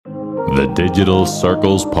The Digital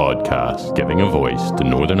Circles Podcast, giving a voice to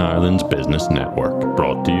Northern Ireland's business network.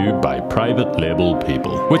 Brought to you by Private Label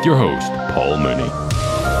People, with your host, Paul Mooney.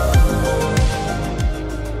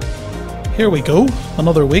 Here we go,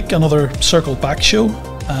 another week, another Circle Back show,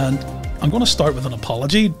 and I'm going to start with an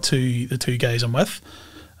apology to the two guys I'm with,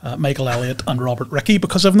 Michael Elliott and Robert Rickey,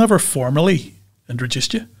 because I've never formally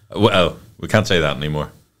introduced you. Well, we can't say that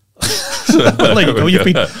anymore. Well, there you go, you've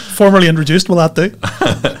been formally introduced, will that do?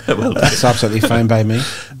 Well, that's absolutely fine by me.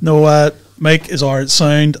 No, Mike is our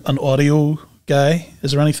sound and audio guy.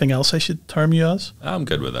 Is there anything else I should term you as? I'm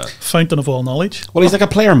good with that. Fountain of all knowledge. Well, he's like a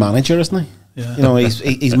player manager, isn't he? Yeah. You know,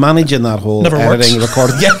 he's managing that whole Never editing, works.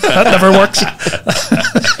 recording. Yeah, That never works.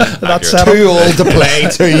 That's setup. too old to play,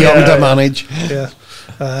 too young to manage.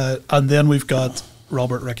 Yeah. And then we've got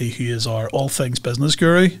Robert Rickey, who is our all things business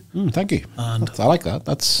guru. Thank you. And I like that.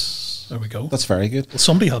 there we go. That's very good. Well,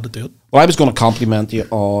 somebody had to do it. Well, I was going to compliment you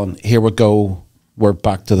on "Here we go, we're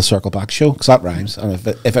back to the Circle Back show" because that rhymes, and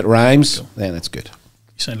if it rhymes, then it's good.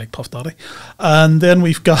 You sound like Puff Daddy. And then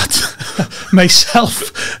we've got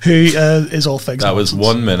myself, who is all things. That was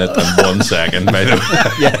nonsense. 1 minute and 1 second, by the way.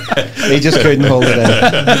 Yeah, he just couldn't hold it in.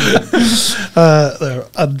 There.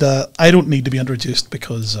 And I don't need to be introduced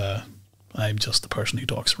because I'm just the person who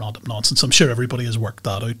talks random nonsense. I'm sure everybody has worked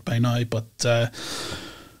that out by now. But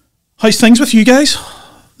how's things with you guys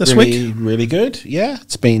this week? Really good. Yeah,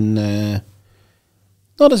 it's been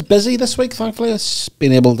not as busy this week, thankfully. It's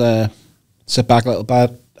been able to sit back a little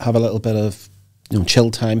bit, have a little bit of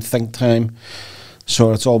chill time, think time.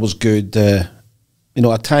 So it's always good.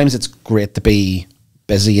 At times it's great to be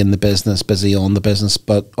busy in the business, busy on the business,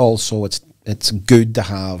 but also it's good to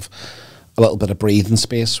have a little bit of breathing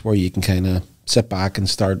space where you can kind of sit back and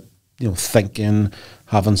start, thinking,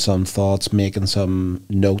 having some thoughts, making some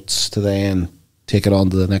notes to then take it on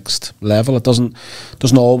to the next level. It doesn't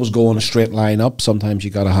always go in a straight line up. Sometimes you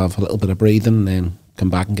got to have a little bit of breathing and then come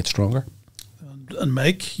back and get stronger. And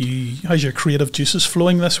Mike, how's your creative juices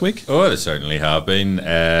flowing this week? Oh, I certainly have been.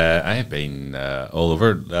 I have been all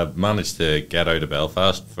over. I've managed to get out of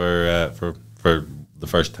Belfast for the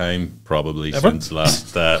first time probably Ever? since last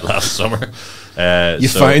summer. You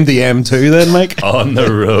found the M2 then, Mike? on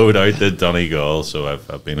the road out to Donegal. So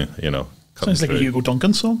I've been, cutting Sounds like a through. Hugo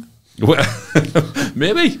Duncan song. Well,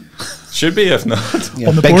 maybe should be if not. Yeah,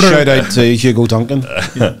 On the big border. shout out to Hugo Duncan.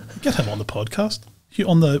 Get him on the podcast.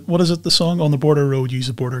 What is it, the song? On the border road, use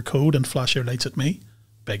a border code and flash your lights at me.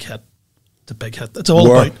 Big hit. It's a big hit. It's all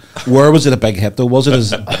about. Where was it a big hit though? Was it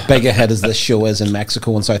as big a hit as this show is in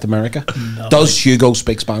Mexico and South America? No. Does Hugo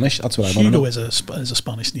speak Spanish? That's what I want to Hugo know. is a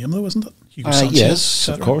Spanish name though, isn't it? Hugo Sanchez, Yes,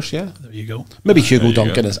 of etc. course, yeah. There you go. Maybe Hugo there you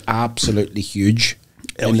Duncan go. is absolutely huge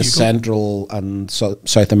El in the Hugo. Central and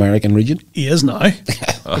South American region. He is now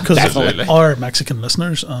because definitely. our Mexican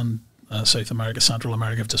listeners and South America, Central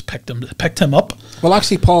America have just picked him up. Well,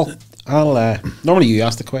 actually, Paul, I'll normally you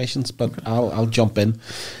ask the questions, but I'll jump in.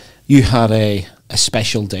 You had a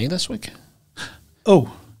special day this week.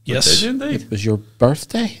 Oh yes, Did you indeed? It was your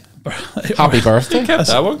birthday. Happy birthday! Kept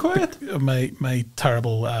that one quiet. My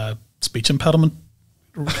terrible speech impediment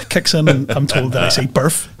kicks in, and I'm told that I say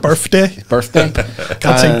birthday. Birthday.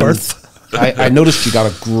 Can't say And birth. I noticed you got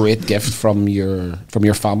a great gift from your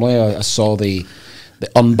family. I saw the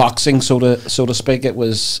unboxing, so to speak. It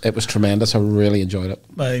was tremendous. I really enjoyed it.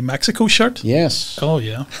 My Mexico shirt. Yes. Oh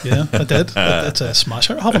yeah, I did. It's a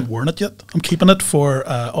smasher. I haven't worn it yet. I'm keeping it for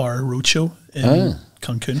our roadshow in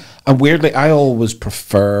Cancun. And weirdly, I always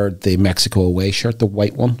preferred the Mexico away shirt, the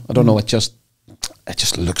white one. I don't know. It just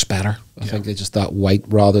looks better. I think it's just that white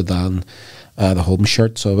rather than the home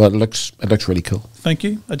shirt. So it looks really cool. Thank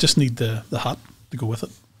you. I just need the hat to go with it.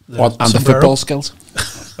 And the sombrero. football skills.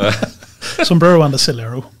 Sombrero and a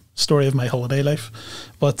Solero. Story of my holiday life.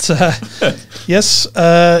 But yes,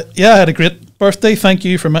 I had a great birthday. Thank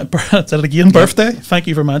you for did it again. Birthday. Thank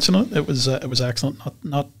you for mentioning it. It was excellent.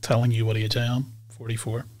 Not telling you what age I am.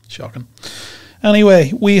 44. Shocking.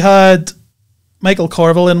 Anyway, we had Michael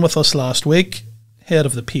Carville in with us last week, head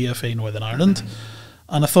of the PFA Northern Ireland,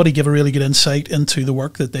 and I thought he'd give a really good insight into the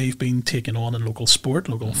work that they've been taking on in local sport,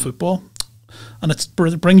 local football, and it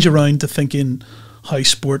brings you around to thinking how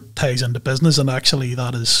sport ties into business, and actually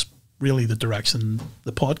that is really the direction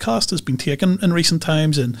the podcast has been taken in recent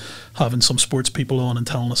times, in having some sports people on and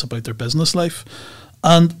telling us about their business life.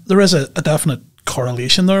 And there is a definite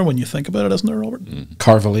correlation there when you think about it, isn't there, Robert?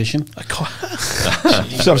 Carvelation. A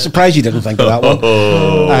So I'm surprised you didn't think of that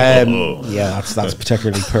one. Yeah, that's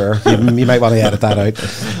particularly poor. You might want to edit that out.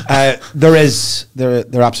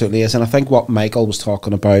 There absolutely is, and I think what Michael was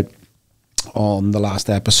talking about on the last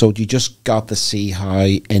episode, you just got to see how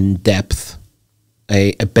in depth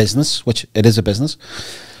a business, which it is a business,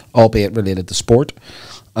 albeit related to sport,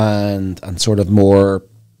 and sort of more,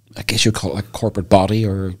 I guess you'd call it like a corporate body,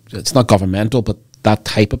 or it's not governmental, but that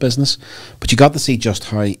type of business. But you got to see just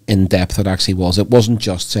how in-depth it actually was. It wasn't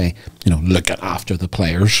just, say, looking after the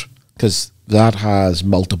players, because that has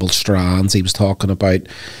multiple strands. He was talking about,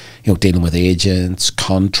 dealing with agents,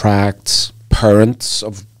 contracts, parents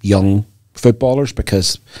of young footballers,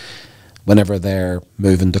 because whenever they're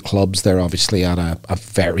moving to clubs, they're obviously at a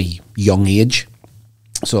very young age,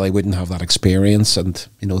 so they wouldn't have that experience, and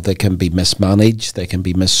they can be mismanaged, they can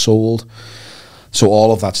be missold. So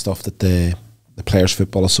all of that stuff that the Players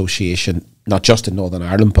Football Association, not just in Northern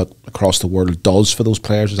Ireland but across the world, does for those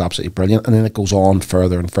players is absolutely brilliant. And then it goes on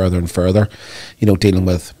further and further and further, dealing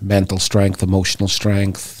with mental strength, emotional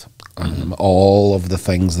strength, all of the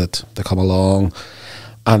things that come along,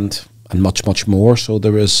 and much, much more. So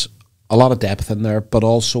there is a lot of depth in there. But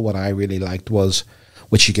also what I really liked was,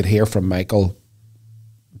 which you could hear from Michael,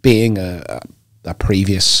 being a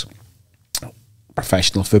previous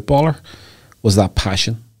professional footballer, was that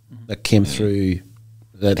passion that came through,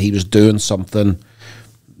 that he was doing something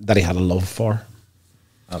that he had a love for.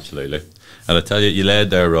 Absolutely. And I tell you, you led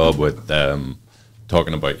there, Rob, with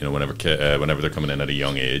talking about, whenever they're coming in at a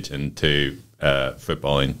young age into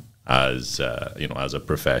footballing as as a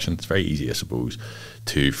profession. It's very easy, I suppose,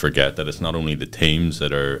 to forget that it's not only the teams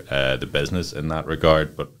that are the business in that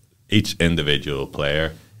regard, but each individual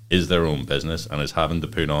player is their own business and is having to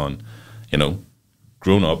put on,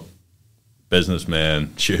 grown up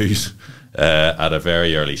businessman shoes at a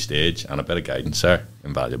very early stage, and a bit of guidance there,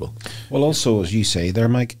 invaluable. Well, also, as you say there,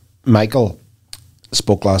 Michael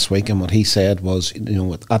spoke last week, and what he said was,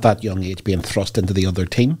 at that young age, being thrust into the other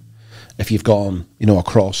team, if you've gone,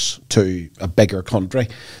 across to a bigger country,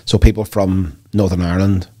 so people from Northern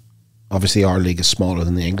Ireland, obviously our league is smaller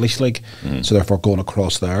than the English league, so therefore going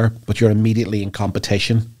across there, but you're immediately in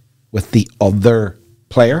competition with the other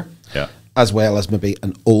player, as well as maybe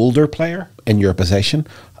an older player in your position,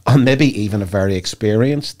 and maybe even a very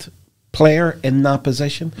experienced player in that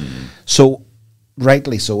position. So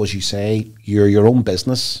rightly so, as you say, you're your own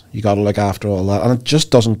business. You got to look after all that, and it just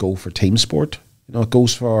doesn't go for team sport. It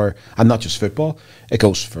goes for, and not just football, it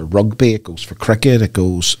goes for rugby, it goes for cricket, it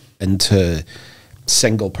goes into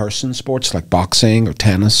single person sports like boxing or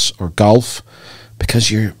tennis or golf, because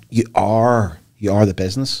you are the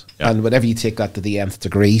business. And whenever you take that to the nth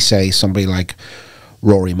degree, say somebody like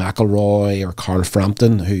Rory McIlroy or Carl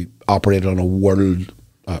Frampton, who operated on a world,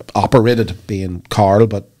 operated being Carl,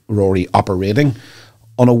 but Rory operating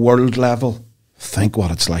on a world level, think what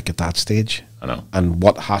it's like at that stage. I know. And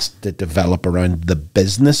what has to develop around the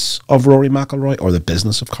business of Rory McIlroy or the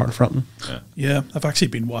business of Carl Frampton. Yeah, I've actually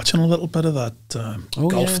been watching a little bit of that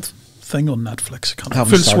golf thing on Netflix. I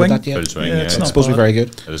haven't started that yet. Full swing, It's not supposed to be very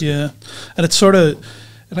good. Yeah, and it's sort of,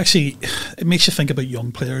 it makes you think about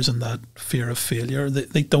young players and that fear of failure.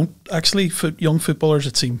 They don't actually, young footballers,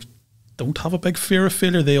 it seems, don't have a big fear of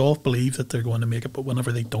failure. They all believe that they're going to make it, but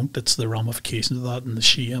whenever they don't, it's the ramifications of that and the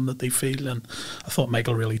shame that they feel. And I thought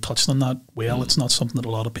Michael really touched on that well. It's not something that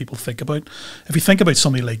a lot of people think about. If you think about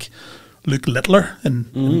somebody like Luke Littler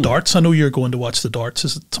in darts, I know you're going to watch the darts.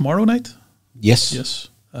 Is it tomorrow night? Yes.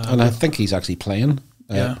 And I think he's actually playing.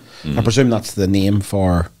 Yeah. I presume that's the name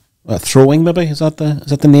for throwing. Maybe is that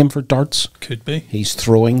the name for darts? Could be. He's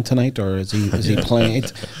throwing tonight, or is he playing?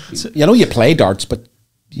 You play darts, but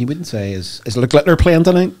you wouldn't say is Luke Littler playing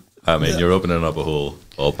tonight? I mean, you're opening up a whole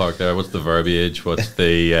ballpark there. What's the verbiage? What's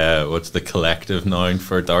the collective noun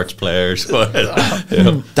for darts pplayers?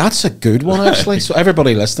 That's a good one, actually. So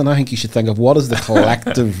everybody listening, I think you should think of what is the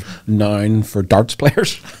collective noun for darts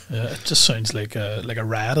players. Yeah, it just sounds like a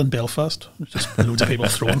riot in Belfast. There's just loads of people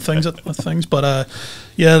throwing things at things. But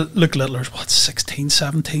Luke Littler's 16,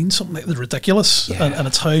 17, something like that, ridiculous. Yeah. And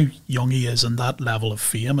it's how young he is and that level of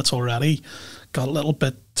fame. It's already got a little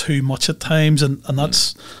bit too much at times, and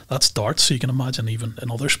that's darts. So you can imagine even in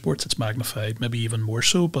other sports it's magnified, maybe even more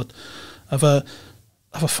so. But I've a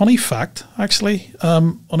funny fact actually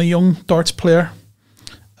on a young darts player.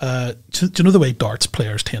 Do you know the way darts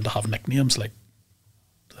players tend to have nicknames? Like,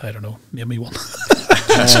 I don't know, name me one.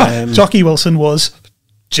 Jockey Wilson was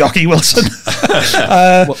Jockey Wilson.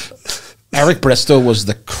 Eric Bristow was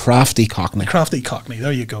the crafty Cockney. Crafty Cockney.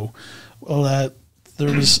 There you go. Well,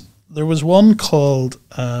 there was one called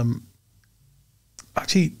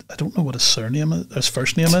actually, I don't know what his surname is, his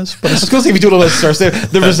first name is, but I was going to say, if you don't know what his first name,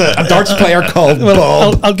 there was a darts player called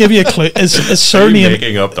Bob. I'll give you a clue. His Are you surname,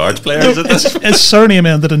 making up darts players at this? his surname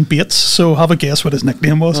ended in Bates, so have a guess what his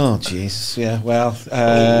nickname was. Oh, jeez. Yeah, well.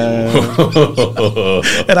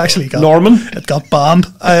 It actually got Norman? It got banned.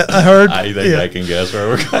 I heard. I think I can guess where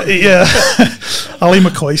we're going. Yeah, Ali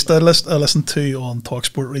McCoist I listened to on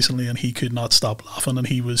Talksport recently, and he could not stop laughing, and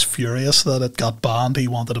he was furious that it got banned. He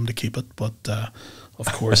wanted him to keep it, but of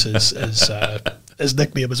course his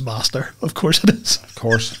nickname is Master. Of course it is. Of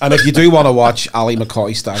course. And if you do want to watch Ali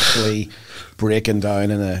McCoist actually breaking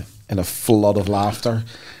down in a flood of laughter,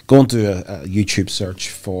 go into a YouTube search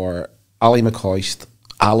for Ali McCoist,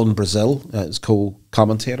 Alan Brazil, his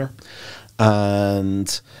co-commentator,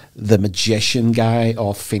 and the magician guy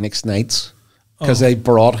of Phoenix Nights, because they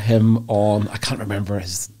brought him on. I can't remember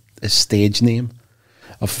his stage name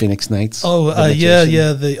of Phoenix Nights. Yeah.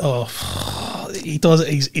 He does.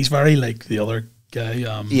 He's very like the other guy.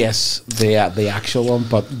 Yes, the actual one.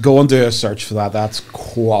 But go and do a search for that. That's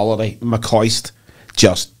quality. McCoist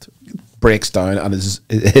just breaks down, and his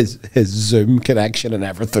Zoom connection and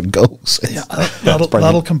everything goes. Yeah,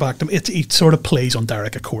 that'll come back to him. He sort of plays on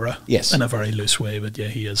Derek Acora, yes, in a very loose way, but yeah,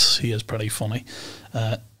 he is pretty funny.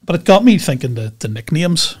 But it got me thinking the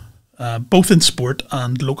nicknames, both in sport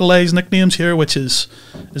and localized nicknames here, which is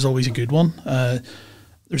always a good one.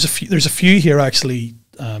 There's a few here actually.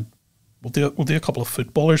 We'll do a couple of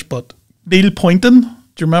footballers, but Neil Poynton, do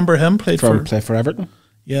you remember him? Played for Everton.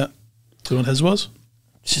 Yeah, do you know what his was?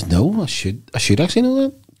 No, I should actually know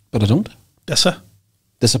that, but I don't.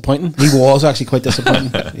 Disappointing. He was actually quite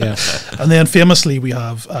disappointing. Yeah. And then famously we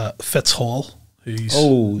have Fitz Hall, whose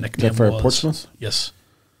nickname for was Portsmouth. Yes,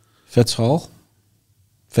 Fitz all.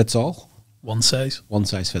 One size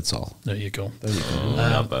fits all. There you go.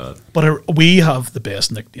 Not bad. But we have the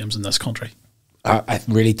best nicknames in this country. I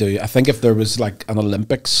really do. I think if there was like an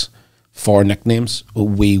Olympics for nicknames,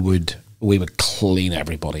 we would clean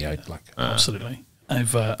everybody out. Like Absolutely.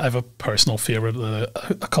 I've a personal favourite.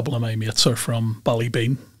 A couple of my mates are from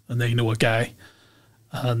Ballybean, and they know a guy,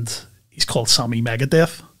 and he's called Sammy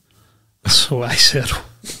Megadeth. So I said,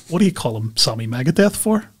 "What do you call him, Sammy Megadeth,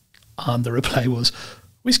 for?" And the reply was,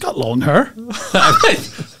 "Well, he's got long hair."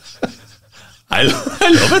 I love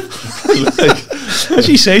it. As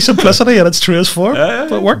you say, simplicity in its truest form,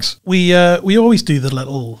 but it works. We always do the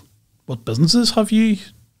little, what businesses have you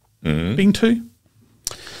been to?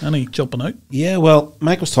 Any jumping out? Yeah, well,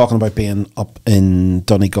 Mike was talking about being up in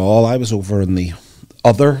Donegal. I was over in the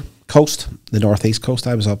other coast, the northeast coast.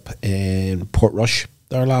 I was up in Portrush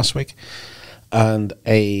there last week, and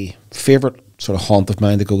a favourite sort of haunt of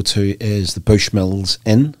mine to go to is the Bushmills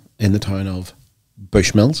Inn in the town of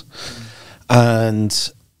Bushmills.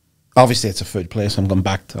 And obviously it's a food place.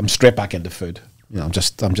 I'm straight back into food. You know, I'm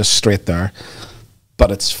just straight there.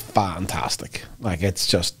 But it's fantastic. Like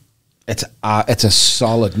it's a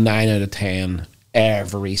solid 9 out of 10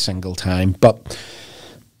 every single time. But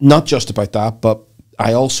not just about that, but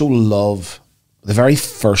I also love the very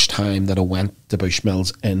first time that I went to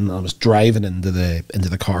Bushmills Inn. I was driving into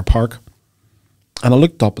the car park, and I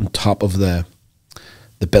looked up on top of the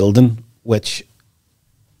building, which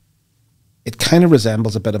it kind of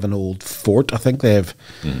resembles a bit of an old fort. I think they've,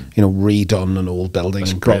 redone an old building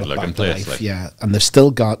and brought it back to life. Yeah, and they've still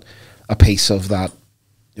got a piece of that,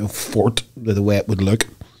 fort the way it would look.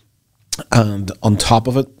 And on top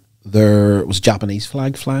of it, there was a Japanese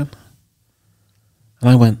flag flying, and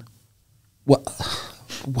I went, "What?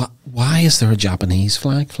 Why is there a Japanese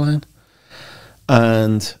flag flying?"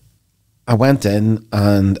 And I went in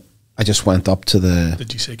and I just went up to the.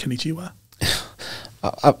 Did you say konnichiwa?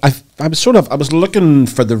 I was looking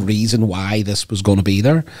for the reason why this was going to be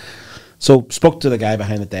there. So spoke to the guy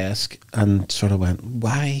behind the desk and sort of went,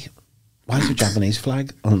 why is there a Japanese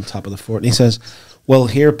flag on top of the fort? And he says, well,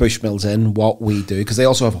 here at Bushmills Inn, what we do, because they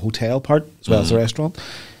also have a hotel part as well as a restaurant,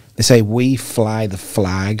 they say we fly the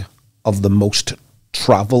flag of the most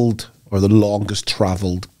travelled or the longest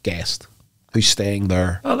travelled guest who's staying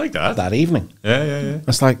there. I like that evening. Yeah.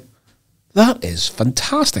 It's like, that is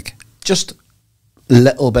fantastic. Just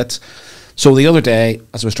little bits. So the other day,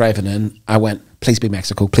 as I was driving in, I went, please be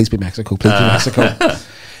Mexico, please be Mexico, please be Mexico.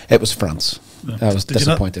 It was France. I was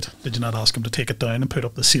disappointed. Did you not ask him to take it down and put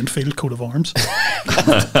up the Saintfield coat of arms?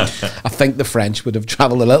 I think the French would have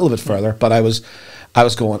travelled a little bit further, but I was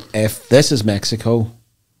going, if this is Mexico,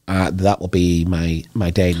 that will be my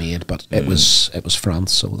day made. But it was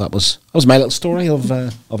France, so that was my little story of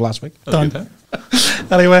last week. Done.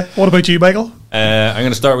 Anyway, what about you, Michael? I'm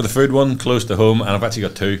going to start with the food one, close to home, and I've actually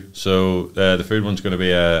got two. So the food one's going to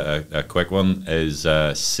be a quick one. Is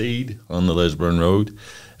Seed on the Lisburn Road.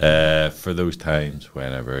 For those times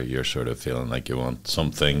whenever you're sort of feeling like you want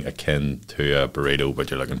something akin to a burrito, but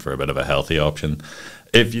you're looking for a bit of a healthy option.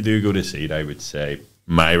 If you do go to Seed, I would say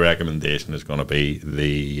my recommendation is going to be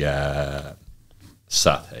the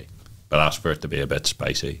satay, but ask for it to be a bit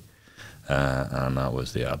spicy. And that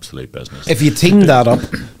was the absolute business. If you team that up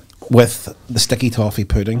with the sticky toffee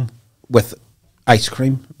pudding with ice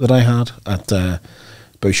cream that I had at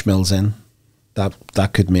Bushmills Inn,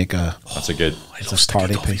 that could make that's a good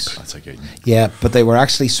party piece. That's a good. Yeah, but they were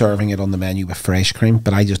actually serving it on the menu with fresh cream,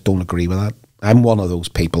 but I just don't agree with that. I'm one of those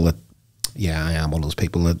people that, I am one of those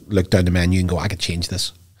people that look down the menu and go, I could change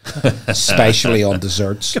this, especially on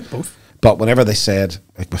desserts. Get both. But whenever they said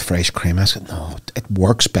like with fresh cream, I said no, it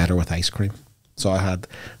works better with ice cream. So I had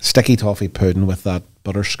sticky toffee pudding with that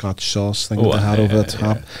butterscotch sauce thing that they had over the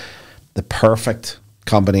top. Yeah. The perfect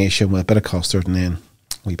combination with a bit of custard and then a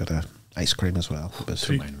wee bit of ice cream as well. It was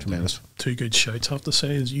tremendous. Two good shouts, I have to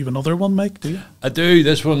say. You have another one, Mike, do you? I do.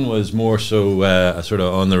 This one was more so a sort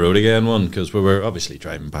of on the road again one, because we were obviously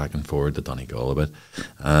driving back and forward to Donegal a bit.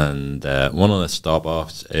 And one of the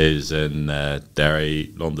stop-offs is in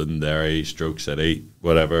Derry, London, Derry, Stroke City,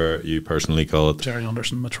 whatever you personally call it. Jerry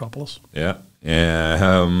Anderson Metropolis. Yeah.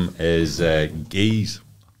 Is Geese.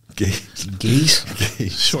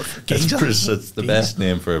 Geese? Short for Geese. It's the best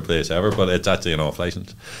name for a place ever, but it's actually an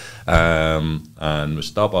off-licence. And we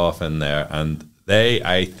stop off in there, and they,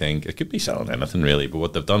 I think, it could be selling anything really, but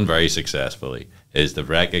what they've done very successfully is they've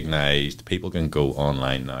recognised people can go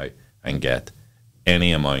online now and get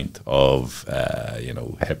any amount of,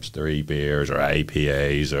 hipstery beers or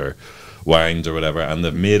IPAs or wines or whatever, and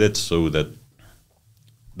they've made it so that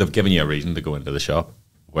they've given you a reason to go into the shop,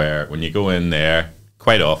 where when you go in there,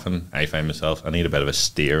 quite often I find myself, I need a bit of a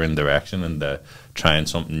steer in direction and trying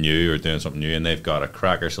something new or doing something new, and they've got a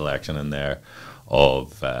cracker selection in there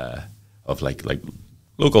of like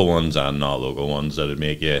local ones and not local ones that would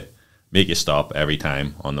make you stop every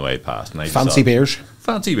time on the way past. And fancy beers,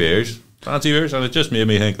 and it just made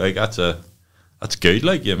me think like that's good.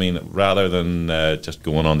 Like, I mean, rather than just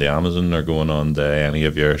going on the Amazon or going on to any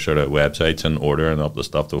of your sort of websites and ordering up the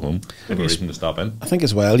stuff to home, have a reason to stop in. I think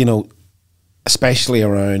as well, especially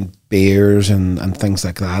around beers and things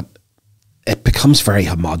like that, it becomes very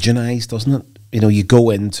homogenized, doesn't it? You go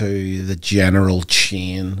into the general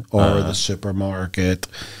chain or the supermarket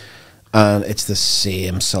and it's the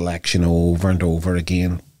same selection over and over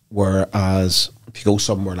again. Whereas if you go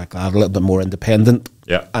somewhere like that, a little bit more independent,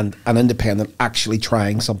 and an independent actually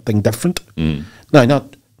trying something different. Now,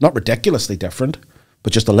 not ridiculously different,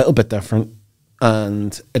 but just a little bit different,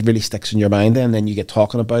 and it really sticks in your mind. And then you get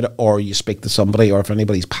talking about it, or you speak to somebody, or if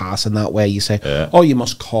anybody's passing that way, you say, "Oh, you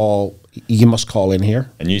must call in here."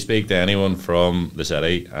 And you speak to anyone from the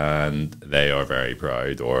city, and they are very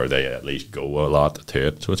proud, or they at least go a lot to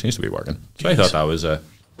it. So it seems to be working. So I thought that was a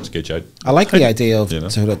good shout. I like the idea of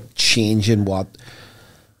sort of changing what,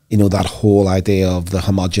 that whole idea of the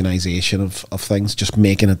homogenization of things, just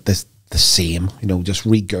making it the same, just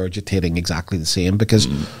regurgitating exactly the same. Because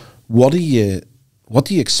what do you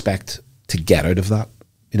expect to get out of that?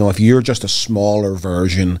 If you're just a smaller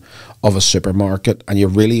version of a supermarket and you're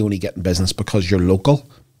really only getting business because you're local,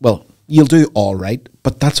 well, you'll do all right,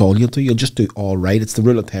 but that's all you'll do. You'll just do all right. It's the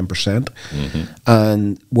rule of 10%.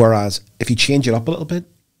 And whereas if you change it up a little bit,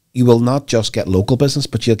 you will not just get local business,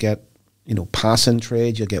 but you'll get, pass-in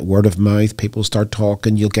trade, you'll get word of mouth, people start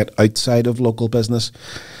talking, you'll get outside of local business.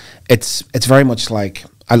 It's very much like,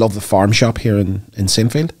 I love the farm shop here in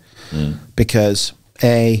Saintfield, because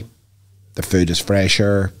the food is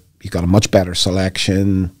fresher, you've got a much better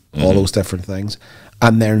selection, all those different things,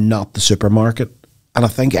 and they're not the supermarket. And I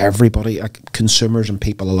think everybody, like consumers and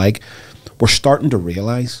people alike, we're starting to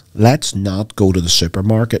realise, let's not go to the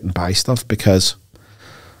supermarket and buy stuff, because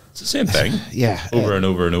it's the same thing. Over and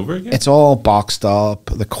over and over again. It's all boxed up.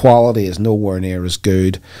 The quality is nowhere near as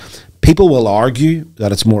good. People will argue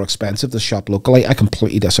that it's more expensive to shop locally. I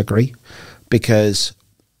completely disagree, because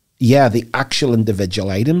the actual individual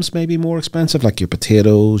items may be more expensive, like your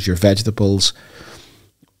potatoes, your vegetables,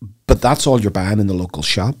 but that's all you're buying in the local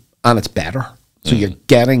shop, and it's better. So you're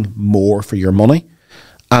getting more for your money.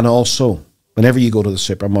 And also, whenever you go to the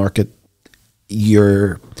supermarket,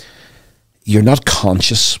 you're not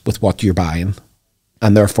conscious with what you're buying,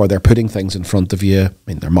 and therefore they're putting things in front of you. I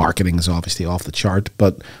mean, their marketing is obviously off the chart,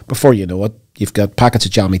 but before you know it, you've got packets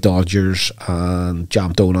of jammy Dodgers and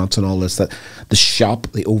jam donuts and all this, that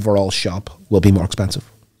the overall shop will be more expensive.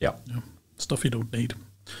 Yeah. Stuff you don't need.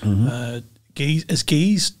 Is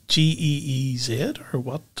Geese Geez or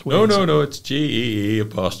what? No, it's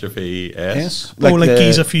GEE''S. Yes. Like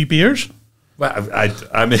Geese a few beers? Well,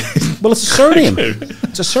 I mean, Well, it's a surname.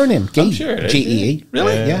 It's a surname. I'm sure it is, GEE.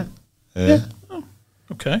 Really? Yeah.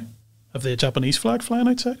 Okay. Have they a Japanese flag flying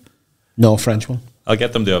outside? No, French one. I'll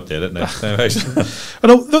get them to update it next time. I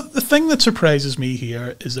know the thing that surprises me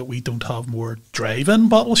here is that we don't have more drive-in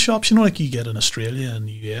bottle shops. You know, like you get in Australia and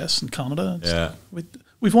the US and Canada. And Yeah.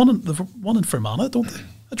 We've one in Fermanagh, don't they?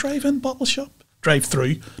 A drive-in bottle shop.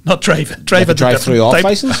 Drive-through, not drive-in. Drive-in. Drive-through off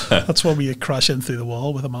license? That's when we crash in through the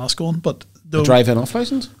wall with a mask on. But The drive-in off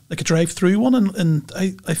license? like a drive-through one, and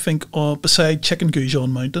I think beside Chicken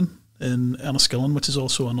Goujon Mountain in Enniskillen, which is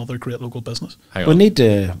also another great local business. Hang We on. need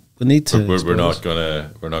to. We're not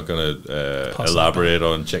gonna elaborate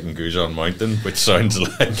on Chicken Goujon Mountain, which sounds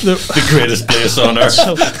like the greatest place on earth.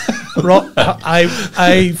 So,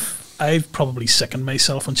 I've probably sickened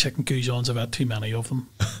myself on chicken goujons. I've had too many of them,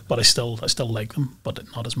 but I still like them, but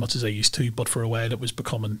not as much as I used to. But for a while, it was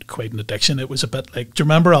becoming quite an addiction. It was a bit like, do you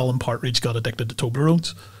remember Alan Partridge got addicted to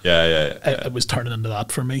Toblerones? Yeah. It was turning into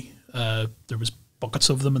that for me. There was buckets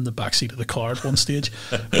of them in the backseat of the car at one stage.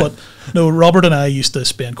 But no, Robert and I used to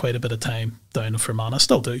spend quite a bit of time down in Fermanagh,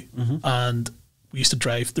 still do, and we used to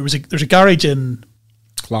drive. There's a garage in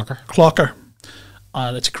Clocker,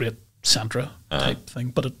 and it's a great Sentra type thing,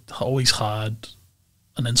 but it always had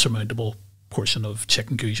an insurmountable portion of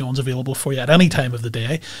chicken goujons available for you at any time of the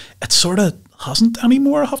day. It sort of hasn't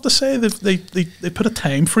anymore, I have to say. They put a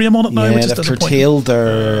time frame on it now, which is they've disappointing. curtailed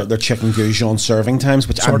their chicken goujon serving times,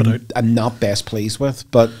 which I'm not best pleased with.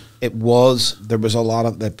 But there was a lot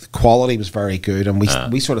of the quality was very good, and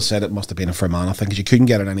we sort of said it must have been a Fermanagh thing because you couldn't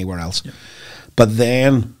get it anywhere else. Yeah. But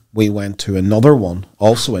then we went to another one,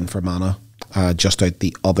 also in Fermanagh, just out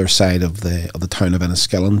the other side of the town of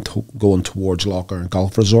Enniskillen, going towards Locker and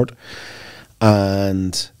Golf Resort,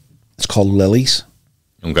 and it's called Lily's.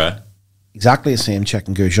 Okay. Exactly the same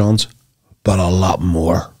chicken goujons, but a lot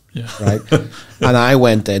more. Yeah. Right. And I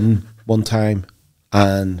went in one time,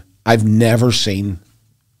 and I've never seen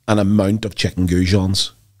an amount of chicken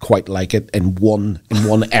goujons quite like it in one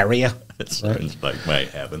area. It sounds like my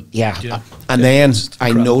heaven. Yeah. And then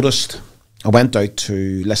I noticed. I went out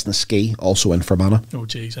to listen to ski, also in Fermanagh. Oh,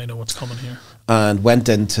 geez, I know what's coming here. And went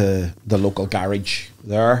into the local garage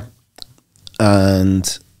there,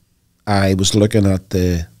 and I was looking at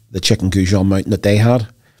the chicken goujon mountain that they had.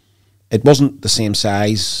 It wasn't the same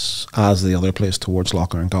size as the other place towards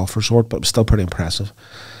Locker and Golf Resort, but it was still pretty impressive.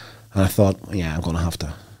 And I thought, yeah, I'm going to have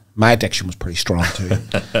to. My addiction was pretty strong too.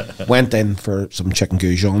 Went in for some chicken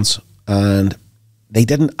goujons, and they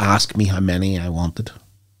didn't ask me how many I wanted.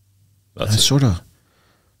 It's sort of,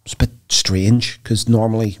 it's a bit strange because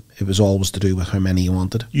normally it was always to do with how many you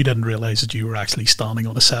wanted. You didn't realise that you were actually standing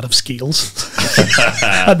on a set of scales,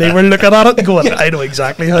 and they were looking at it and going, "I know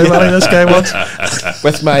exactly how many this guy wants."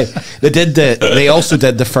 They also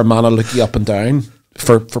did the Fermanagh look you up and down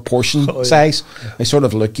for portion size. They sort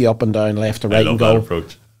of look you up and down, left to right, and go,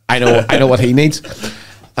 approach. I know what he needs.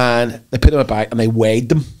 And they put him back and they weighed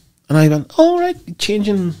them, and I went, "All right,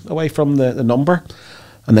 changing away from the number."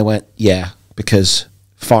 And they went, yeah, because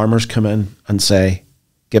farmers come in and say,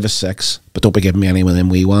 give us 6, but don't be giving me any of them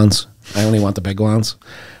wee ones. I only want the big ones.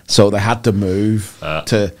 So they had to move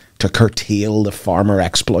to curtail the farmer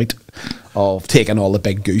exploit of taking all the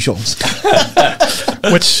big goujons.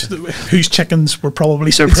 Whose chickens were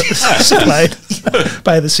probably supplied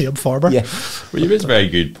by the same farmer. Yeah. Well, you raise a very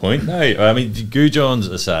good point. Now, I mean, goujons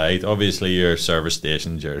aside, obviously your service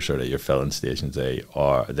stations, your filling stations, they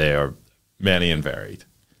are many and varied.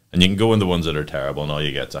 And you can go in the ones that are terrible and all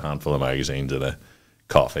you get is a handful of magazines and a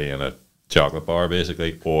coffee and a chocolate bar,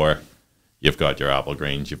 basically. Or you've got your apple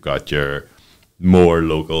greens, you've got your more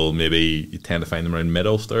local, maybe you tend to find them around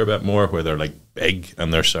Mid-Ulster a bit more, where they're like big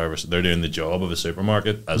and they're doing the job of a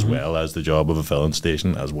supermarket as well as the job of a filling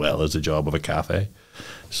station, as well as the job of a cafe.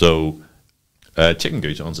 So, chicken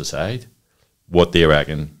goujons aside, what do you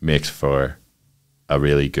reckon makes for a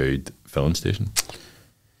really good filling station?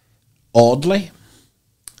 Oddly,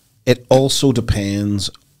 it also depends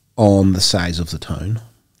on the size of the town.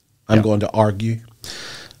 I'm going to argue.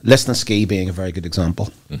 Liston Ski being a very good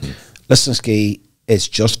example. Mm-hmm. Liston Ski is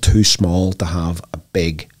just too small to have a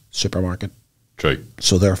big supermarket. True.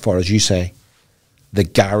 So therefore, as you say, the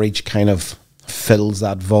garage kind of fills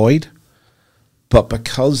that void. But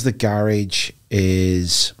because the garage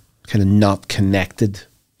is kind of not connected,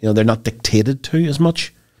 they're not dictated to as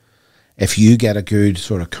much. If you get a good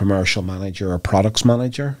sort of commercial manager or products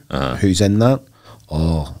manager who's in that,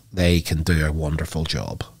 they can do a wonderful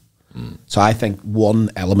job. Mm. So I think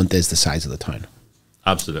one element is the size of the town.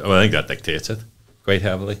 Absolutely. Well, I think that dictates it quite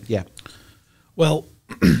heavily. Yeah. Well,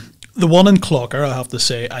 the one in Clocker, I have to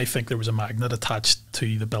say, I think there was a magnet attached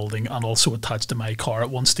to the building and also attached to my car at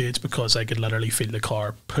one stage, because I could literally feel the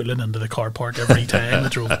car pulling into the car park every time I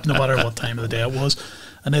drove, no matter what time of the day it was.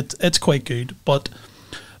 And it's quite good. But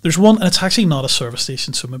there's one, and it's actually not a service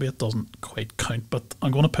station, so maybe it doesn't quite count, but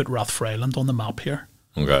I'm going to put Rathfriland on the map here.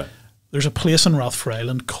 Okay. There's a place in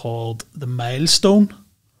Rathfriland called the Milestone.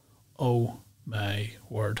 Oh my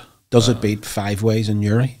word. Does it beat Five Ways in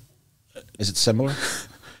Uri? Is it similar?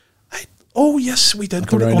 Oh yes, we did At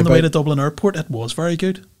go the on the way to roundabout? Dublin Airport. It was very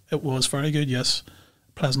good. It was very good, yes.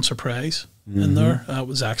 Pleasant surprise in there. It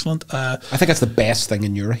was excellent. I think that's the best thing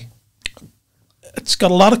in Uri. It's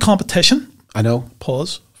got a lot of competition. I know.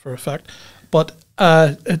 Pause for effect. But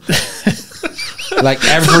Like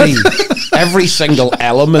every single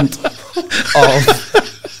element of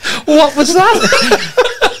what was that?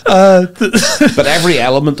 But every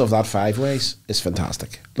element of that Five Ways is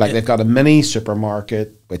fantastic. Like they've got a mini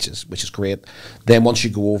supermarket, which is great. Then once you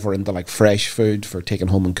go over into like fresh food for taking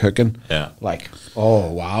home and cooking, like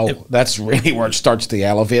oh wow, that's really where it starts to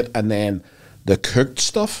elevate. And then the cooked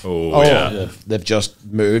stuff, they've just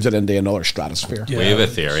moved it into another stratosphere. We have a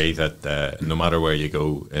theory that no matter where you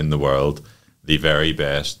go in the world, the very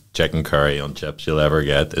best chicken curry on chips you'll ever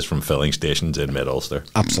get is from filling stations in Mid-Ulster.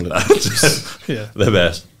 Absolutely. The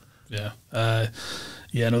best. Yeah.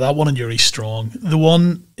 No, that one in Uri's strong. The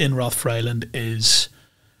one in Rathfriland it's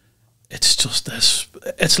just this,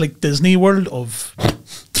 it's like Disney World of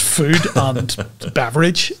food and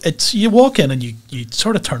beverage. It's, you walk in and you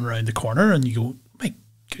sort of turn around the corner and you go, my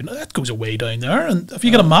goodness, that goes away down there. And have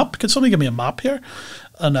you got a map? Could somebody give me a map here?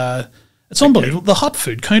 And it's unbelievable. The hot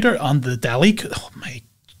food counter and the deli. Oh my!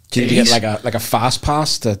 Did you get like a fast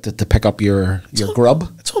pass to pick up your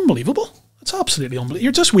grub? It's unbelievable. It's absolutely unbelievable.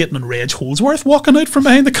 You're just waiting on Reg Holdsworth walking out from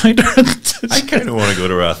behind the counter. I kind of want to go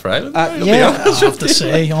to Rathfriland. Yeah, I have to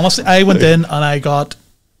say, honestly, I went in and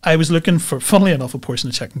I was looking for, funnily enough, a portion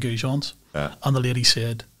of chicken goujons. And the lady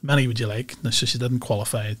said, "Many would you like?" And so she didn't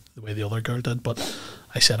qualify the way the other girl did, but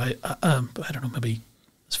I said, I don't know, maybe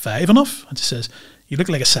it's 5 enough? And she says, "You look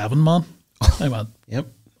like a 7, man." I went, "Yep,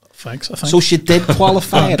 thanks." I think so. She did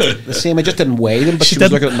qualify it the same. I just didn't weigh them, but she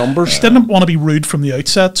was looking at numbers. She didn't want to be rude from the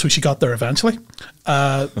outset, so she got there eventually.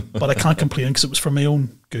 But I can't complain because it was for my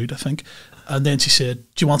own good, I think. And then she said,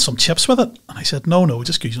 "Do you want some chips with it?" And I said, No,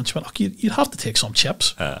 just goujons." She went, "Okay, you'd have to take some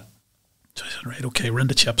chips." So I said, "Right, okay, we're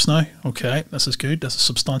into chips now. Okay, this is good. This is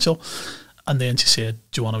substantial." And then she said,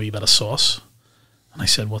 "Do you want a wee bit of sauce?" And I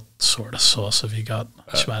said, "What sort of sauce have you got?"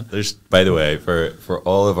 She went, There's, by the way, for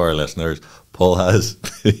all of our listeners, Paul has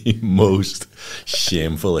the most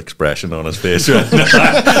shameful expression on his face right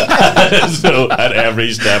now. So at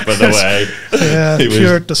every step of the way, yeah,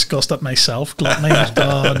 pure disgust at myself, gluttony.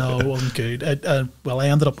 Oh no, it wasn't good. I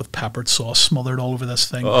ended up with peppered sauce smothered all over this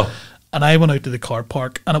thing. And I went out to the car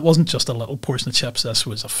park, and it wasn't just a little portion of chips. This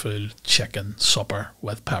was a full chicken supper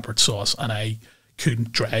with peppered sauce, and I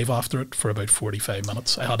couldn't drive after it for about 45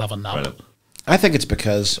 minutes. I had to have a nap. Right. I think it's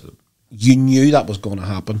because you knew that was going to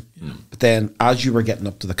happen, but then as you were getting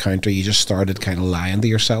up to the counter, you just started kind of lying to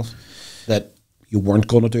yourself that you weren't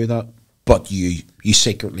going to do that, but you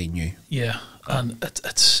secretly knew. Yeah, and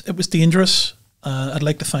it was dangerous. I'd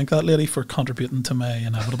like to thank that lady for contributing to my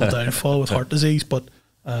inevitable downfall with heart disease, but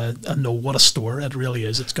I know what a store it really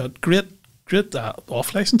is. It's got great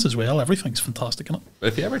off license as well. Everything's fantastic in it. But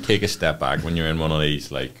if you ever take a step back when you're in one of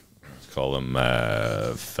these, like, let's call them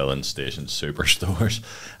filling station superstores,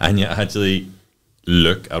 and you actually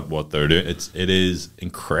look at what they're doing, it is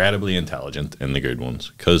incredibly intelligent in the good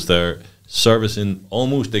ones, because they're servicing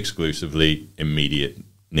almost exclusively immediate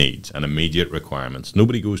needs and immediate requirements.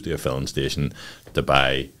 Nobody goes to a filling station to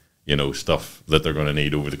buy, stuff that they're going to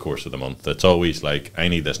need over the course of the month. It's always like, I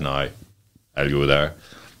need this now, I'll go there.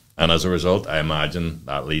 And as a result, I imagine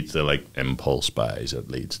that leads to like impulse buys.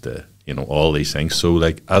 It leads to, all these things. So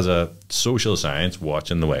like as a social science,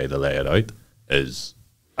 watching the way they lay it out is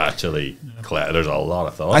actually clear. There's a lot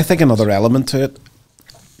of thought. I think another element to it,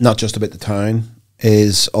 not just about the town,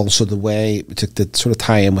 is also the way, to sort of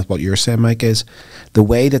tie in with what you're saying, Mike, is the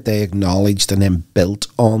way that they acknowledged and then built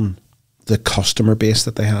on the customer base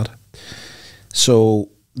that they had. So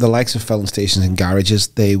the likes of filling stations and garages,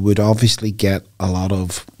 they would obviously get a lot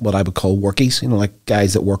of what I would call workies, like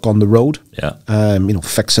guys that work on the road. Yeah.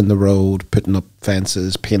 Fixing the road, putting up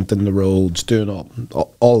fences, painting the roads, doing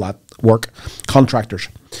all that work. Contractors.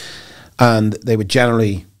 And they would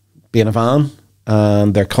generally be in a van,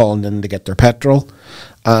 and they're calling in to get their petrol,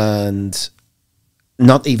 and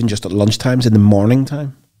not even just at lunch times, in the morning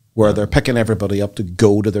time. where they're picking everybody up to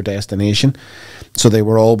go to their destination. So they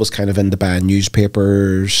were always kind of into buying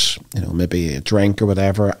newspapers, you know, maybe a drink or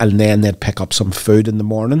whatever, and then they'd pick up some food in the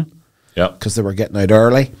morning. Yeah. Because they were getting out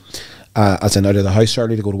early, as in out of the house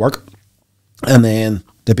early to go to work. And then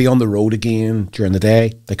they'd be on the road again during the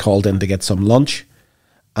day. They called in to get some lunch.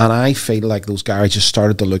 And I feel like those garages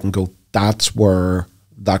started to look and go, that's where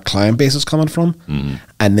that client base is coming from. Mm.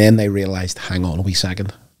 And then they realised, hang on a wee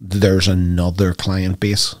second, there's another client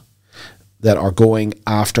base that are going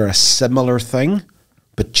after a similar thing,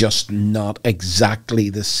 but just not exactly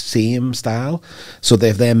the same style. So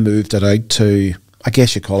they've then moved it out to, I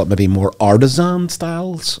guess you call it maybe more artisan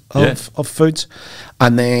styles of foods.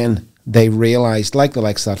 And then they realised, like the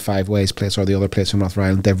likes of that Five Ways place or the other place in Northern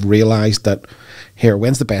Ireland, they've realised that, here,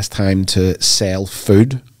 when's the best time to sell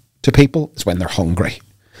food to people? It's when they're hungry.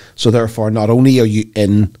 So therefore, not only are you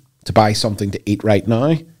in to buy something to eat right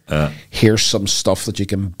now, here's some stuff that you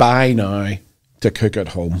can buy now to cook at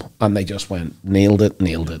home. And they just went, nailed it.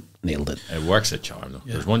 It works a charm, though.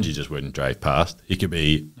 Yeah. There's ones you just wouldn't drive past. You could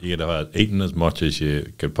have eaten as much as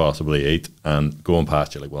you could possibly eat, and going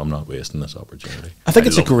past, you're like, well, I'm not wasting this opportunity. I think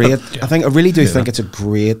I really do think it's a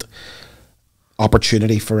great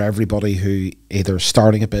opportunity for everybody who either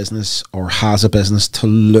starting a business or has a business to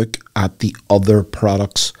look at the other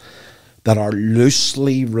products that are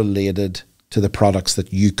loosely related to the products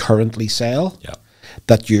that you currently sell,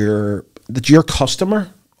 that your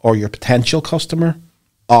customer or your potential customer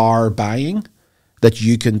are buying, that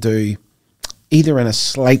you can do either in a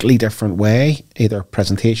slightly different way, either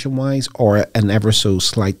presentation wise or an ever so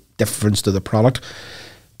slight difference to the product,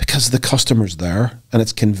 because the customer's there and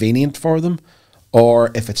it's convenient for them.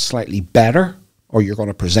 Or if it's slightly better, or you're going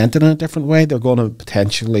to present it in a different way, they're going to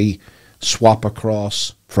potentially swap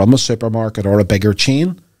across from a supermarket or a bigger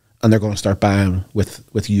chain, and they're going to start buying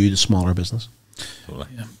with you, the smaller business. Totally.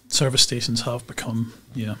 Yeah. Service stations have become,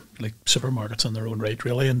 like supermarkets in their own right,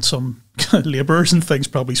 really, and some labourers and things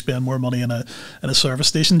probably spend more money in a service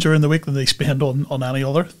station during the week than they spend on any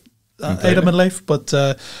other item in life. But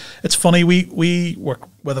it's funny, we work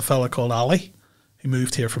with a fella called Ali, who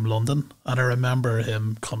moved here from London, and I remember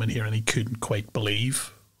him coming here and he couldn't quite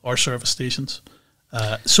believe our service stations.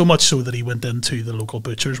 So much so that he went into the local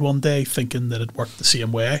butcher's one day thinking that it worked the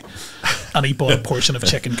same way, and he bought a portion of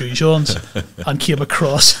chicken goujons and came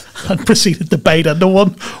across and proceeded to bite into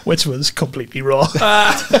one, which was completely raw.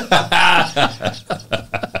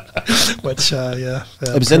 Which,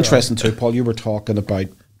 it was interesting too, Paul. You were talking about,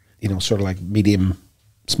 sort of like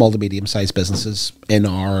small to medium sized businesses in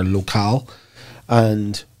our locale,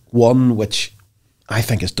 and one which I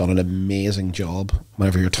think has done an amazing job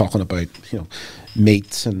whenever you're talking about,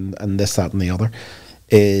 meats and this, that and the other,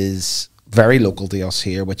 is very local to us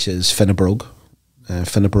here, which is Fermanagh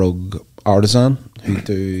Artisan, who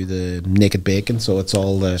do the naked bacon, so it's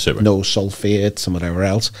all the no sulfates and whatever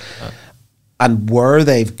else. And where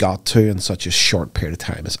they've got to in such a short period of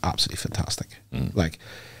time is absolutely fantastic. Like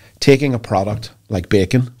taking a product like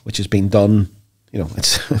bacon, which has been done,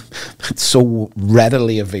 it's it's so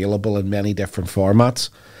readily available in many different formats,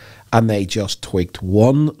 and they just tweaked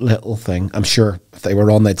one little thing. I'm sure if they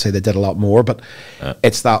were on, they'd say they did a lot more, but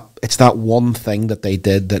it's that one thing that they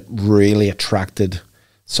did that really attracted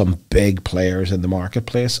some big players in the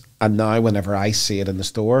marketplace. And now whenever I see it in the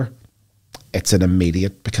store, it's an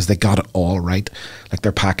immediate, because they got it all right. Like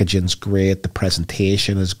their packaging's great, the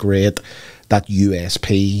presentation is great, that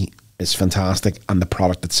USP is fantastic, and the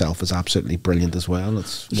product itself is absolutely brilliant as well.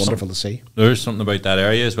 It's wonderful to see. There's something about that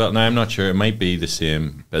area as well. Now, I'm not sure, it might be the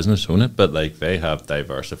same business owner, but like they have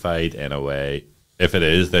diversified in a way. If it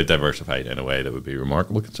is, they've diversified in a way that would be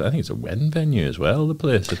remarkable. I think it's a wedding venue as well, the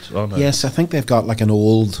place. It's on yes, I think they've got like an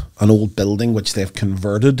old building which they've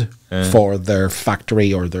converted for their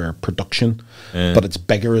factory or their production, but it's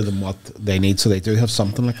bigger than what they need, so they do have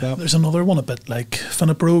something like that. There's another one a bit like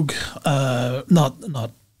Fermanagh,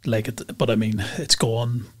 not like it, but I mean, it's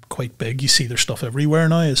gone quite big. You see their stuff everywhere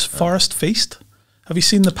now. Is Forest Feast? Have you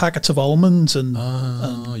seen the packets of almonds and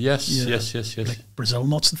yes, like Brazil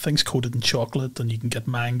nuts and things coated in chocolate, and you can get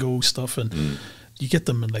mango stuff, and you get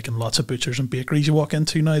them in lots of butchers and bakeries you walk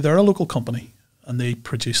into now. They're a local company, and they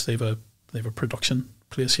have a production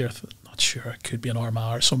place here. Not sure, it could be in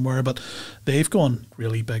Armagh or somewhere, but they've gone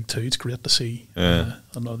really big too. It's great to see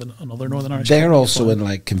another Northern Irish. They're also in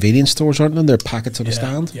like convenience stores, aren't they? They're packets on a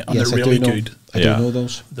stand. Yeah, and yes, they're really good. I do know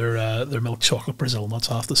those. Their milk chocolate Brazil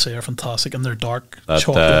nuts, I have to say, are fantastic, and their dark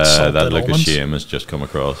chocolate salted that look almonds. of shame has just come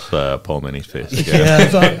across Paul Minnie's face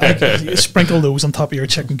again. You sprinkle those on top of your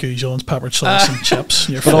chicken goujons, peppered sauce and chips.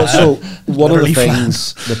 But also, one of the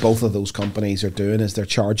things that both of those companies are doing is they're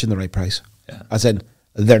charging the right price. As in,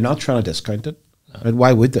 they're not trying to discount it. Right?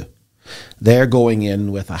 Why would they? They're going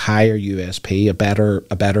in with a higher USP, a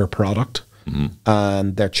better product,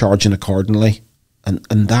 and they're charging accordingly.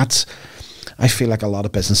 And that's, I feel like a lot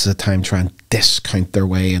of businesses at times try and discount their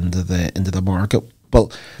way into the market.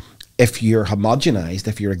 Well, if you're homogenized,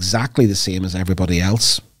 if you're exactly the same as everybody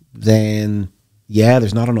else, then yeah,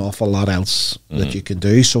 there's not an awful lot else that you can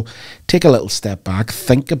do. So take a little step back,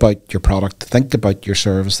 think about your product, think about your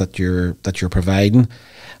service that you're providing,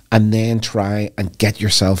 and then try and get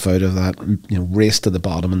yourself out of that, race to the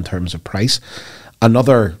bottom in terms of price.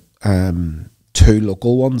 Another two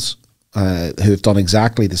local ones who have done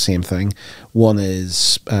exactly the same thing. One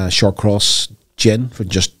is Shortcross Gin from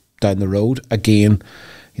just down the road. Again,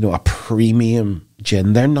 a premium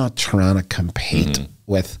gin. They're not trying to compete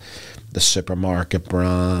with the supermarket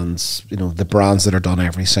brands, the brands that are done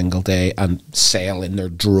every single day and sell in their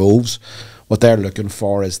droves. What they're looking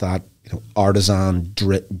for is that artisan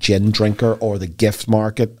gin drinker or the gift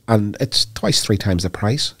market, and it's twice, 3 times the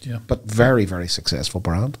price. Yeah, but very, very successful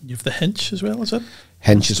brand. You have the Hinch as well, is it?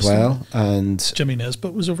 Hinch as well, and Jimmy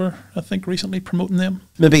Nesbitt was over, I think, recently promoting them.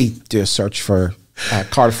 Maybe do a search for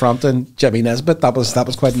Carl Frampton, Jimmy Nesbitt. That was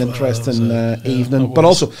quite an interesting evening. But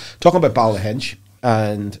also talking about Ballyhinch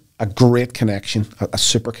and a great connection, a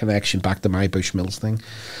super connection back to my Bushmills thing,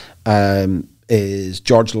 is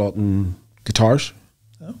George Lawton Guitars.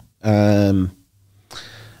 I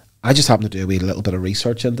just happened to do a wee little bit of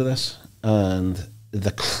research into this, and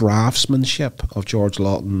the craftsmanship of George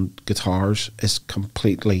Lawton Guitars is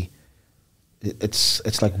completely,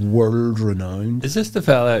 it's like world renowned. Is this the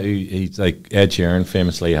fella who, he's like Ed Sheeran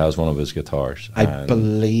famously has one of his guitars? I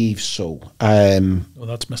believe so. Well,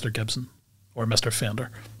 that's Mr. Gibson or Mr.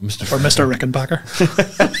 Fender or Mr. Rickenbacker.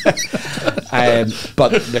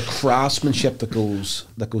 But the craftsmanship that goes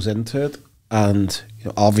into it, and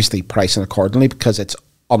obviously pricing accordingly because it's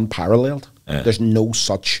unparalleled. There's no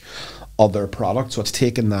such other product, so it's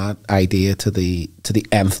taken that idea to the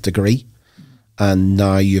nth degree, and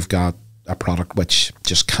now you've got a product which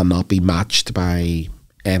just cannot be matched by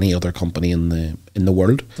any other company in the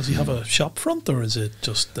world. Does he have a shop front, or is it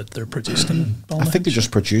just that they're produced in Ballyhinch? I think they're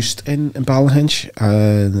just produced in Ballyhinch,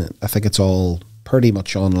 and I think it's all pretty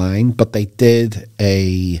much online. But they did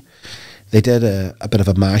a bit of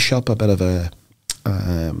a mashup, a bit of a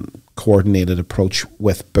coordinated approach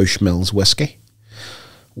with Bushmills whiskey,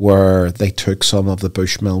 where they took some of the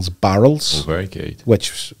Bushmills barrels, very good,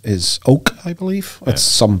 which is oak, I believe. Yeah.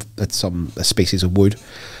 It's a species of wood,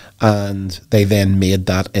 and they then made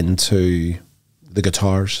that into the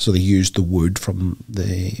guitars. So they used the wood from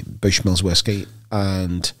the Bushmills whiskey,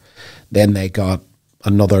 and then they got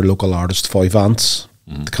another local artist, Foy Vance,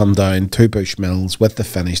 to come down to Bushmills with the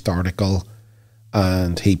finished article,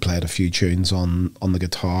 and he played a few tunes on the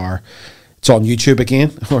guitar. It's on YouTube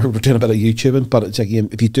again. We're doing a bit of YouTubing, but it's like,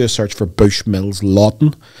 if you do a search for Bushmills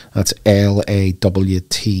Lawton, that's Lawton,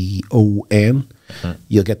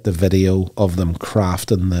 you'll get the video of them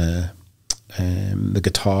crafting the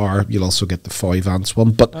guitar. You'll also get the Foy Vance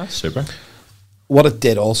one. But that's super. What it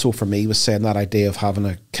did also for me was saying that idea of having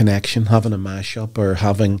a connection, having a mashup, or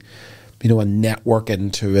having a network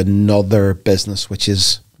into another business which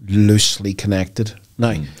is loosely connected.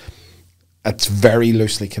 Now, it's very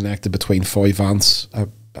loosely connected between Foy Vance,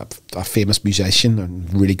 a famous musician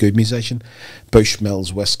and really good musician,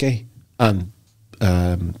 Bushmills whiskey, and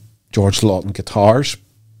George Lawton Guitars,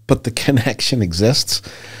 but the connection exists.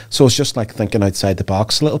 So it's just like thinking outside the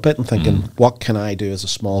box a little bit and thinking, what can I do as a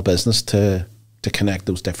small business to connect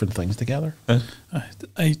those different things together?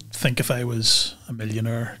 I think if I was a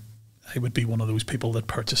millionaire, I would be one of those people that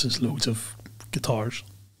purchases loads of guitars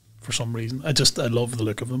for some reason. I love the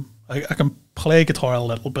look of them. I can play guitar a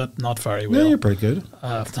little bit, not very well. Yeah, you're pretty good.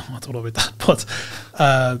 I don't know about that,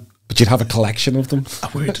 but you'd have a collection of them. I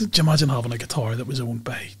would. Do you imagine having a guitar that was owned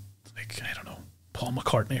by, like, I don't know, Paul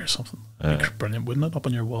McCartney or something? Like, brilliant, wouldn't it? Up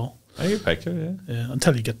on your wall. I get a picture, yeah.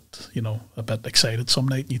 Until you get, a bit excited some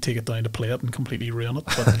night and you take it down to play it and completely ruin it.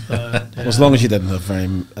 But well, as long as you didn't have very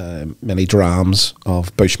many drams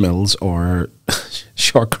of Bushmills or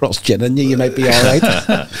Shortcross gin in you, you might be all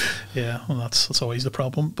right. Yeah, well, that's always the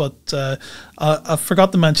problem. But I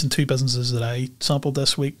forgot to mention 2 businesses that I sampled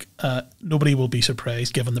this week. Nobody will be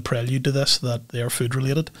surprised, given the prelude to this, that they are food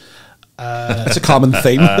related. It's a common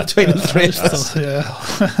theme between the three of us. Yeah.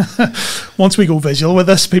 Once we go visual with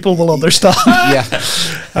this, people will understand.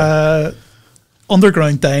 Yeah.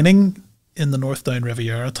 Underground dining in the North Down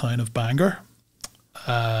Riviera town of Bangor.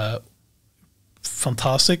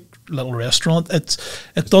 Fantastic little restaurant. It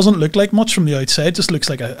doesn't look like much from the outside. It just looks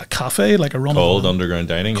like a cafe, like a run called underground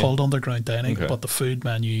dining. Called underground dining, okay. But the food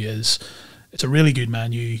menu is it's a really good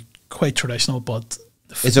menu, quite traditional, but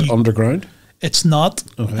Is it underground? it's not.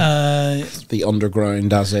 Okay. The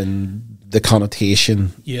underground, as in the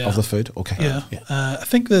connotation Yeah. of the food. Okay. Yeah, I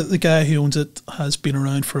think the guy who owns it has been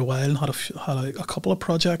around for a while and had a couple of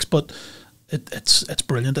projects, but it's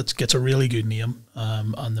brilliant. It gets a really good name,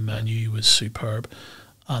 and the menu was superb.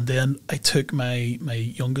 And then I took my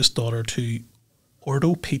youngest daughter to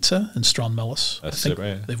Ordo Pizza in Stranmillis. I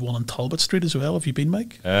think they've one on Talbot Street as well. Have you been,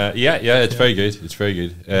 Mike? Yeah, it's very good. It's very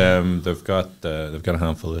good. They've got a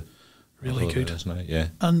handful of Really good. Yeah,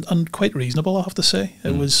 and quite reasonable, I have to say.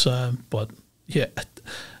 It was, but yeah,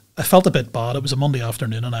 I felt a bit bad. It was a Monday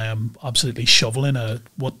afternoon, and I am absolutely shoveling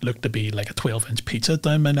what looked to be like a 12-inch pizza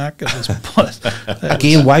down my neck. It was,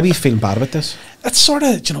 Again, why are we feeling bad about this? It's sort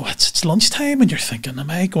of, it's lunchtime, and you're thinking,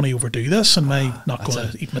 am I going to overdo this? Am I not going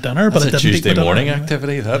to eat my dinner? But I didn't Tuesday eat my morning dinner.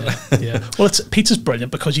 activity. That Yeah. Well, pizza's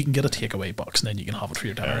brilliant because you can get a takeaway box, and then you can have it for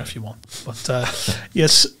your dinner if you want. But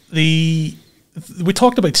yes, we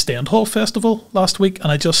talked about Stendhal Festival last week,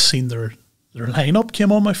 and I just seen their lineup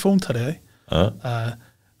came on my phone today.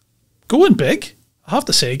 Going big, I have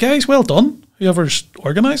to say, guys. Well done, whoever's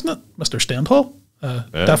organising it, Mr. Stendhal.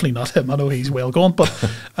 Definitely not him. I know he's well gone, but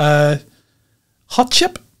Hot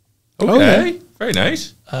Chip. okay, very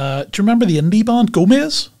nice. Do you remember the indie band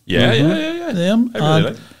Gomez? Yeah. Them I really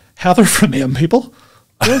like. Heather from Them People.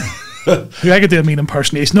 Who I could do a mean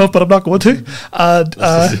impersonation of, but I'm not going to. And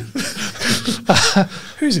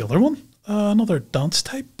who's the other one? Another dance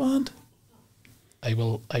type band. I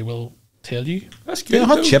will tell you. That's good. Yeah,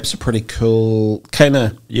 Hot Chip's a pretty cool kind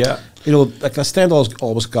of. Yeah. You know, like the Stendhal's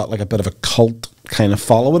always got like a bit of a cult kind of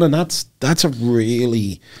following, and that's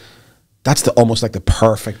almost like the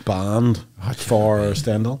perfect band for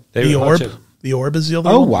Stendhal. The Orb. The Orb is the other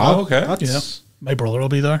one. Oh wow! okay. Yeah, my brother will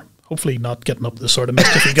be there. Hopefully not getting up the sort of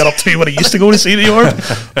mischief he got up to when he used to go to see the Orb.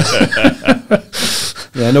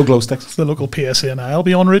 Yeah, no glow sticks. The local PSA and I'll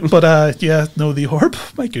be en route, but the Orb.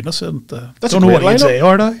 My goodness, and That's don't a know great what you'd lineup. say,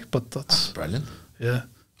 are they? But that's Brilliant. yeah.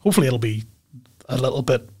 Hopefully it'll be a little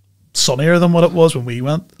bit sunnier than what it was when we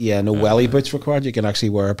went. Yeah, no welly boots required. You can actually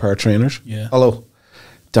wear a pair of trainers. Yeah. Although,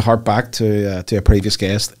 to hark back to a previous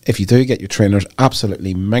guest, if you do get your trainers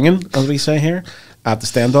absolutely minging, as we say here, at the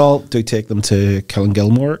Stendhal, do take them to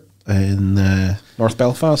Killingilmore in North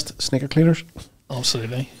Belfast, sneaker cleaners.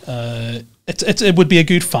 Absolutely. It would be a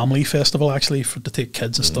good family festival actually to take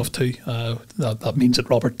kids and stuff too. That means that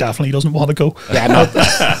Robert definitely doesn't want to go. Yeah, no.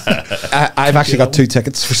 I've actually got 2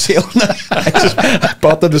 tickets for sale. I just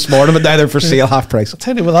bought them this morning, but now they're for sale half price. I'll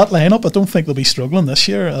tell you, with that lineup, I don't think they'll be struggling this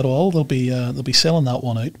year at all. They'll be selling that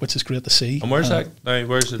one out, which is great to see. And where's that? Now,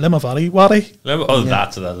 where's it? Limavady Wadi.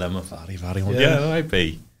 That's the Limavady one.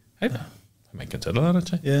 Yeah, I might consider that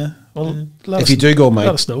actually. Yeah. Well, If you do go, Mike,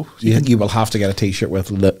 let us know. you will have to get a T-shirt with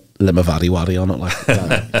Limavady Wadi on it. Like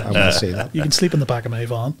I want to see that. You can sleep in the back of my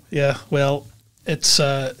van. Yeah. Well, it's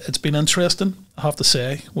been interesting. I have to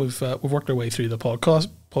say we've worked our way through the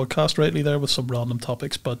podcast rightly there with some random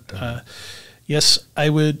topics, but yes, I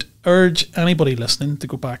would urge anybody listening to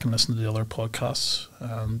go back and listen to the other podcasts,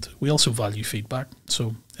 and we also value feedback.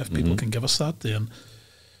 So if people can give us that, then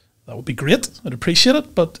that would be great. I'd appreciate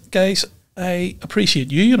it. But guys, I appreciate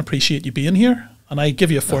you and appreciate you being here, and I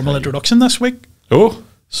give you a formal introduction this week. Oh,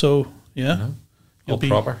 So yeah, all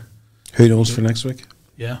proper. Who knows for next week?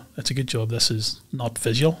 Yeah, it's a good job. This is not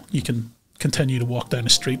visual. You can continue to walk down the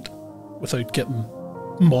street without getting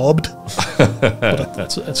mobbed,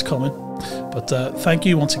 but it's coming. But thank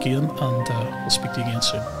you once again, and we'll speak to you again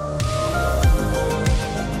soon.